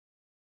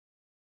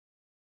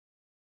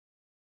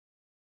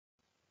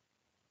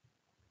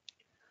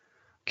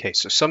Okay,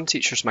 so some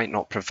teachers might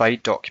not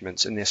provide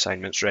documents in the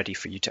assignments ready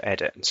for you to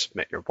edit and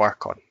submit your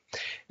work on.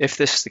 If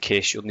this is the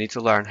case, you'll need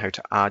to learn how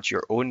to add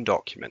your own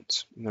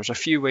documents. And there's a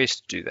few ways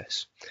to do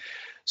this.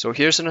 So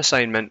here's an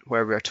assignment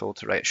where we are told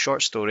to write a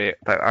short story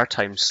about our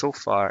time so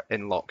far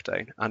in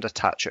lockdown and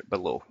attach it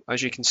below.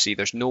 As you can see,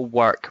 there's no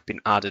work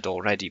been added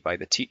already by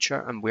the teacher,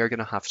 and we're going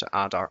to have to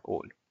add our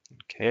own.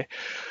 Okay,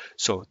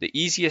 so the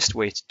easiest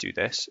way to do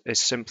this is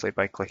simply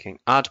by clicking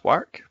Add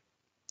Work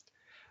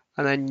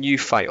and then New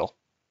File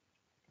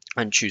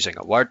and choosing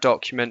a Word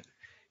document,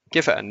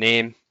 give it a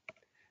name,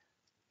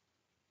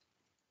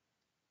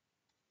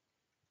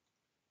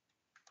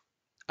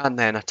 and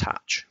then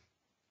attach.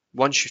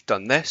 Once you've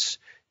done this,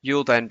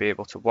 you'll then be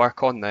able to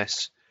work on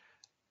this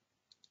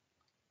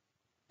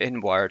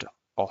in Word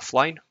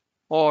offline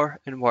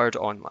or in Word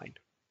online.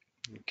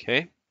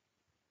 Okay.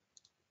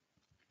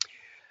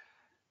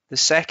 The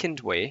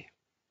second way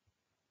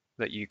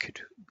that you could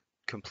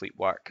complete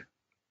work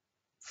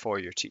for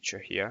your teacher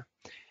here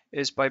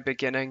is by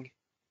beginning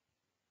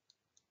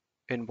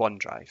in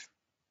OneDrive.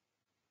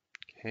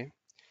 Okay.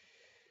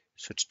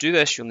 So to do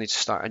this, you'll need to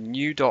start a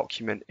new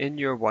document in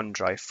your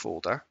OneDrive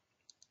folder,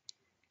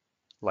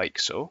 like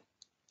so.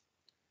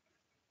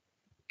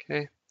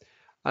 Okay,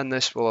 and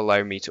this will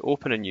allow me to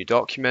open a new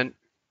document.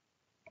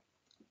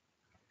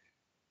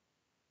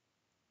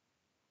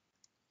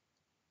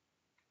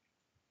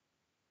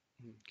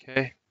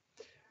 Okay,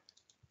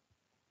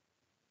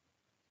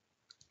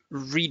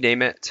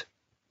 rename it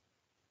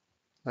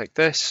like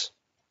this.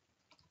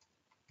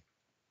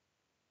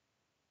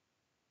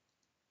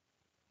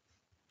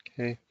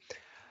 Okay,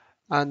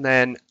 and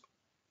then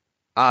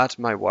add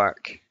my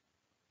work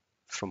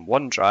from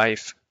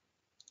OneDrive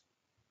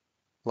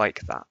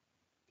like that.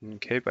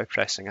 Okay, by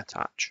pressing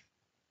attach.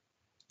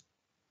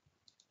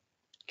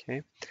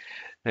 Okay,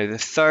 now the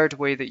third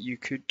way that you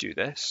could do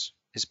this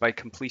is by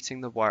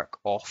completing the work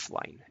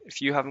offline.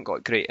 If you haven't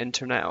got great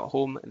internet at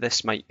home,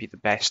 this might be the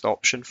best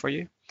option for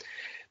you,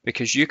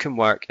 because you can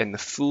work in the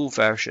full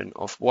version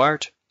of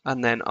Word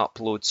and then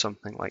upload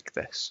something like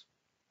this.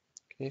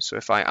 Okay, so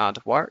if I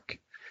add work,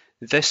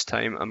 this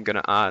time I'm going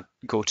to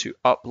go to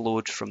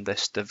upload from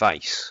this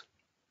device.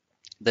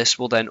 This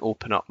will then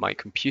open up my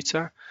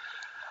computer,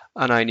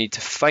 and I need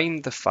to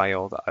find the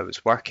file that I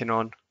was working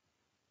on.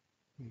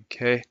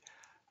 Okay,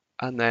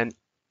 and then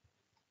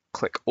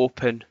click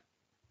open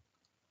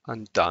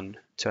and done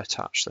to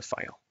attach the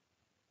file.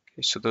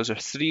 Okay, so those are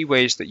three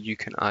ways that you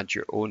can add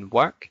your own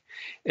work.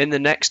 In the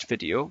next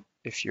video,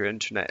 if your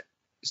internet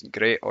isn't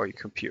great or your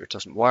computer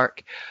doesn't work,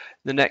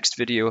 in the next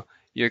video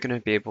you're going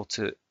to be able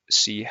to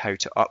see how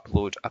to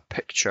upload a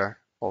picture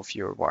of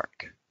your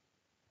work.